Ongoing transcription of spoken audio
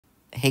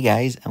Hey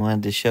guys, I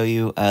wanted to show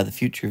you the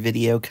future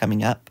video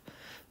coming up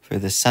for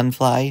the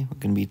Sunfly. We're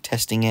going to be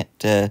testing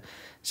it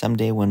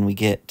someday when we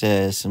get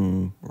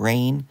some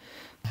rain,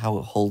 how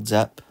it holds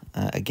up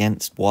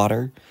against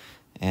water,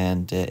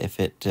 and if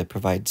it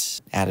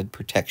provides added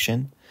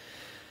protection.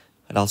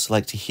 I'd also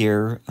like to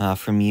hear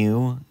from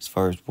you as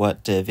far as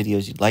what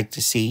videos you'd like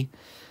to see.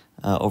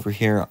 Over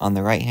here on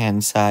the right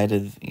hand side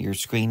of your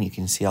screen, you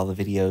can see all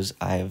the videos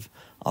I've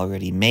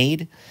already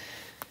made.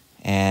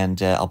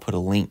 And I'll put a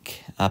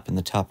link up in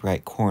the top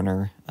right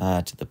corner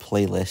to the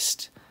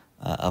playlist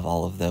of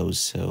all of those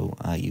so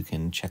you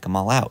can check them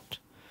all out.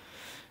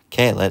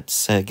 Okay,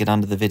 let's get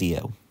on to the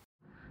video.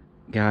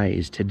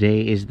 Guys,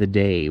 today is the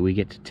day we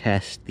get to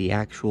test the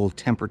actual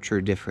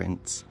temperature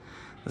difference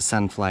the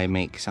Sunfly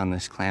makes on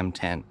this clam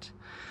tent.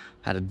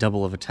 Had a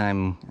double of a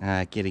time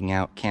getting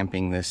out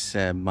camping this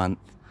month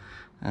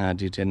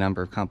due to a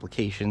number of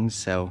complications,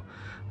 so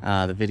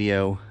the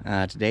video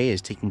today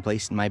is taking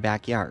place in my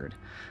backyard.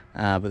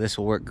 But this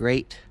will work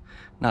great.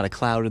 Not a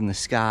cloud in the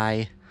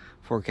sky.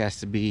 Forecast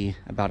to be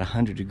about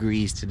 100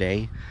 degrees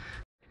today.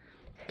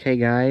 Okay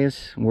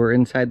guys, we're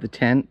inside the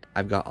tent.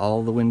 I've got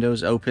all the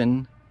windows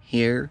open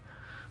here.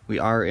 We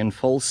are in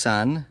full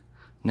sun,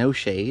 no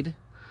shade.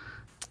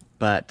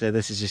 But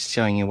this is just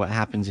showing you what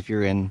happens if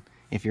you're in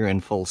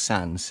full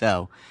sun.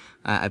 So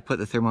I put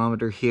the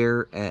thermometer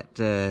here at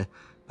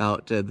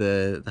about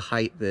the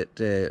height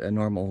that a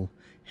normal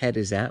head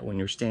is at when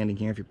you're standing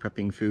here if you're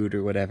prepping food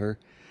or whatever.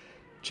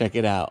 Check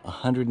it out,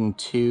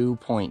 102.9,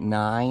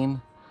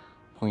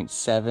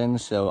 0.7,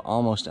 so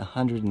almost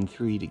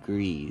 103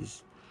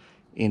 degrees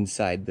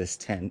inside this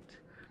tent.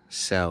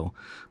 So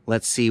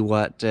let's see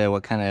what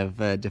kind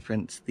of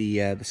difference the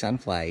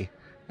Sunfly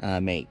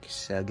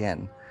makes.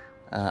 Again,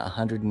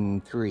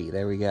 103.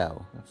 There we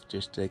go. It's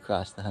just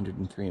across the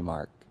 103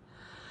 mark,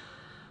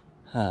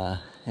 and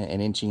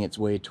inching its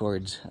way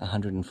towards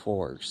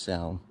 104.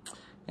 So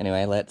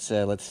anyway, let's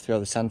throw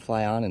the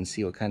Sunfly on and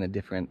see what kind of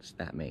difference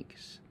that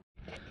makes.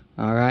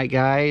 All right,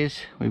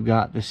 guys, we've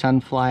got the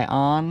Sunfly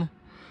on,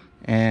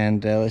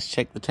 and let's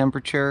check the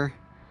temperature.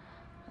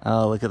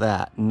 Oh, look at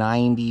that,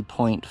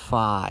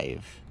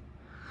 90.5.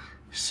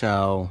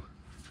 So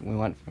we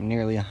went from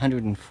nearly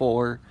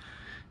 104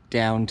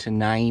 down to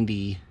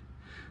 90,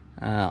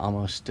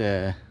 almost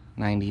 90,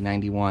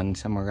 91,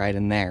 somewhere right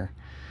in there.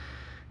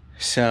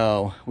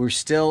 So we're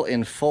still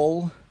in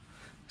full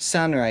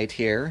sun right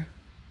here.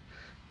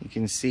 You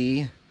can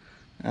see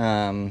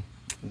that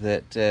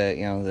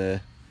you know,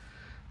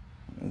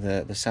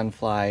 the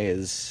Sunfly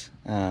is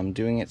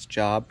doing its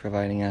job,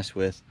 providing us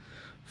with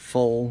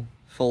full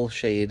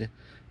shade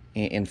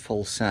in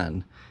full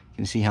sun. You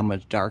can see how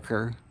much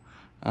darker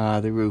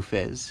the roof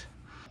is.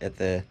 At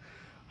the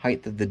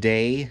height of the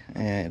day,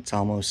 it's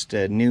almost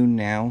noon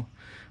now,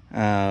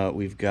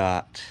 we've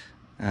got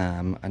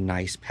a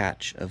nice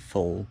patch of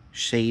full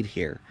shade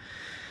here.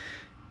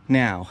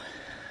 Now,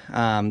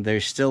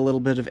 there's still a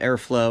little bit of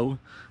airflow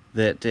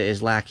that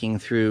is lacking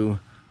through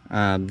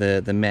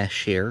the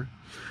mesh here.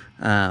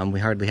 We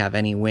hardly have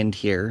any wind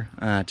here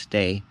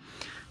today.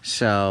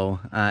 So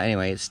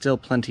anyway, it's still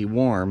plenty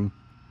warm,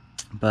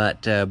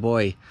 but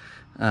boy,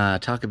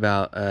 talk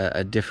about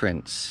a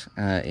difference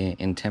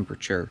in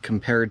temperature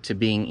compared to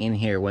being in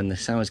here when the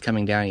sun was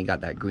coming down. You got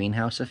that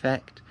greenhouse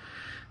effect.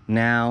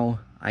 Now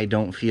I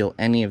don't feel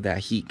any of that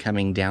heat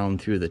coming down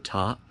through the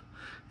top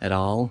at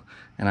all,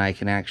 and I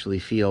can actually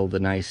feel the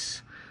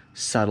nice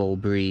subtle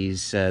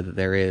breeze that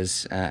there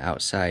is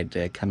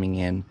outside coming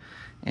in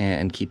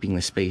and keeping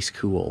the space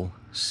cool.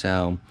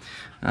 So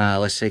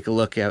let's take a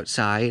look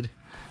outside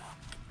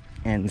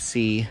and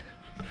see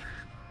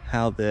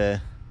how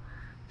the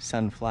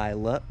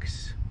Sunfly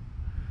looks,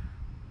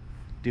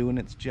 doing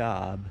its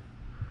job,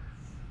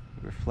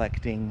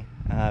 reflecting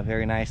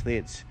very nicely.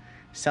 It's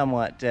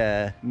somewhat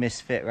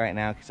misfit right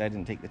now because I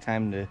didn't take the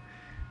time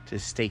to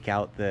stake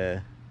out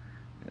the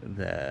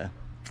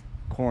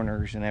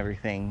corners and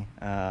everything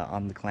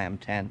on the clam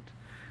tent,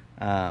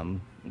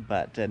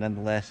 but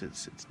nonetheless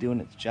it's doing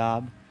its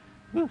job.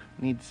 Whew,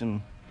 need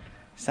some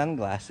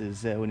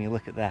sunglasses when you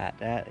look at that.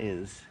 That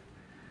is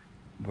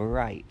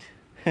bright.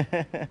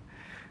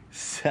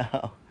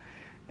 So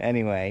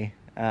anyway,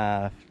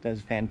 does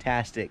a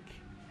fantastic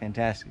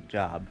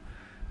job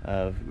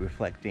of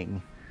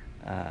reflecting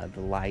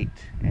the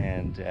light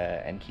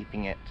and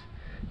keeping it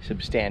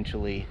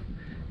substantially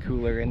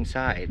cooler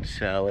inside.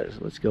 So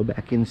let's go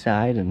back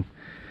inside and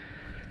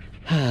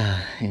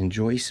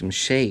enjoy some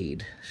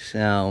shade.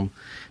 So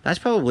that's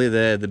probably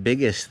the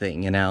biggest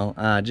thing, you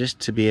know, just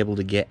to be able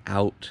to get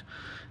out,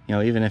 you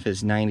know, even if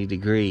it's 90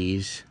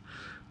 degrees,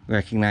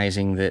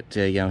 recognizing that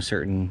you know,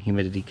 certain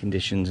humidity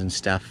conditions and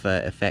stuff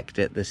affect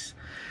it. This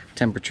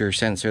temperature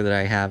sensor that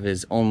I have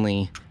is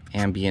only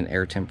ambient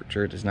air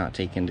temperature. It does not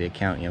take into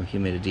account, you know,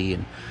 humidity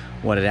and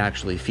what it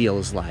actually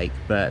feels like.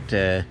 But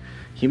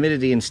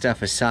humidity and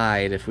stuff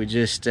aside, if we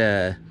just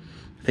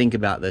think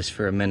about this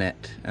for a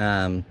minute,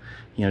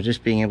 you know,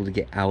 just being able to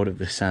get out of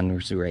the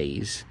sun's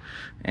rays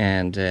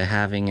and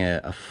having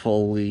a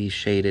fully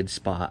shaded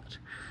spot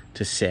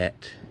to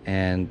sit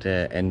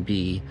and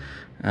B,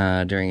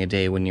 during a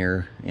day when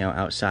you're,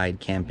 outside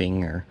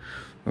camping or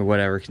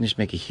whatever, can just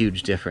make a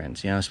huge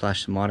difference.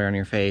 Splash some water on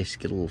your face,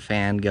 get a little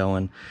fan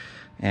going,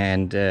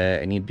 and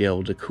you'd be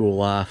able to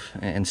cool off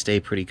and stay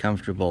pretty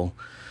comfortable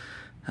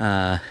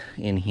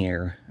in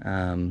here,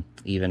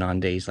 even on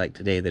days like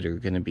today that are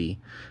going to be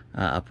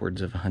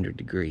upwards of 100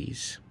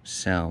 degrees.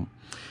 So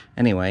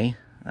anyway,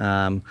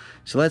 so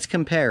let's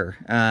compare.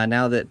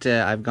 Now that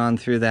I've gone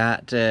through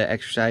that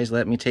exercise,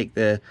 let me take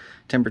the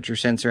temperature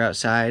sensor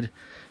outside,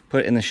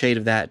 put it in the shade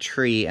of that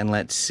tree, and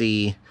let's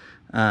see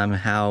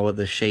how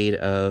the shade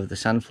of the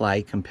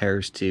sunfly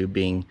compares to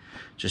being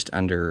just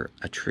under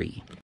a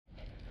tree.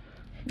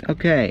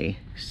 Okay,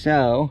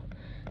 so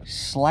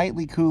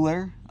slightly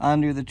cooler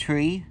under the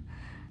tree,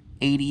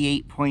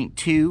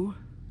 88.2,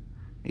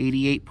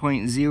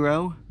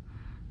 88.0,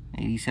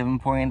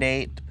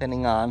 87.8,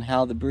 depending on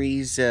how the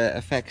breeze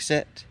affects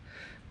it,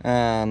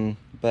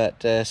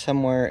 but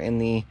somewhere in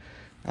the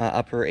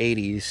upper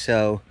 80s.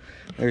 So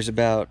there's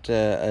about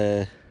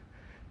a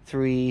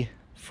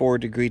 3-4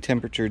 degree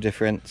temperature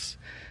difference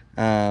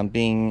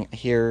being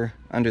here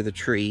under the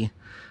tree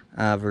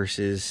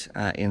versus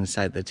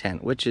inside the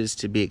tent, which is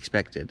to be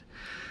expected.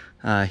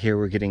 Here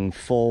we're getting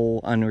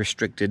full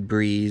unrestricted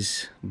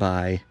breeze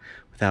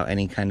without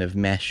any kind of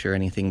mesh or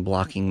anything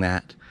blocking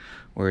that,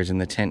 whereas in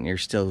the tent you're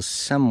still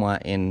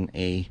somewhat in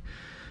a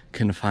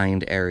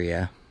confined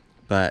area,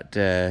 but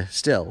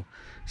still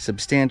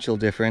substantial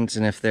difference.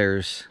 And if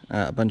there's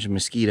a bunch of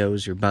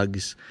mosquitoes or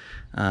bugs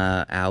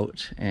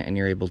out and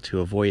you're able to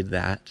avoid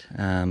that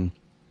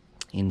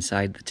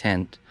inside the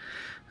tent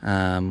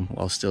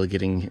while still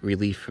getting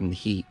relief from the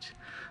heat,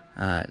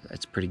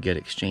 it's a pretty good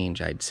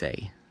exchange, I'd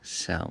say.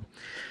 So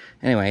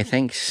anyway,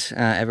 thanks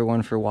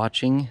everyone for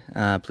watching.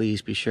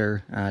 Please be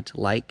sure to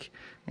like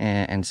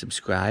and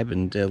subscribe,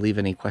 and leave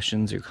any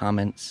questions or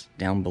comments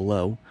down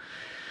below.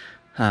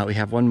 We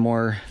have one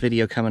more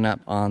video coming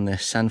up on the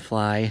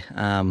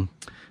sunfly.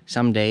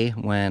 Someday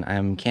when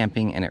I'm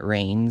camping and it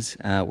rains,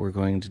 we're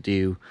going to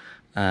do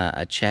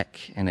a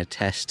check and a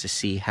test to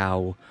see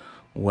how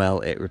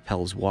well it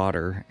repels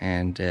water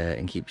and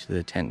keeps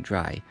the tent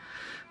dry.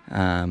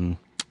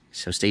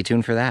 So stay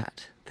tuned for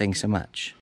that. Thanks so much.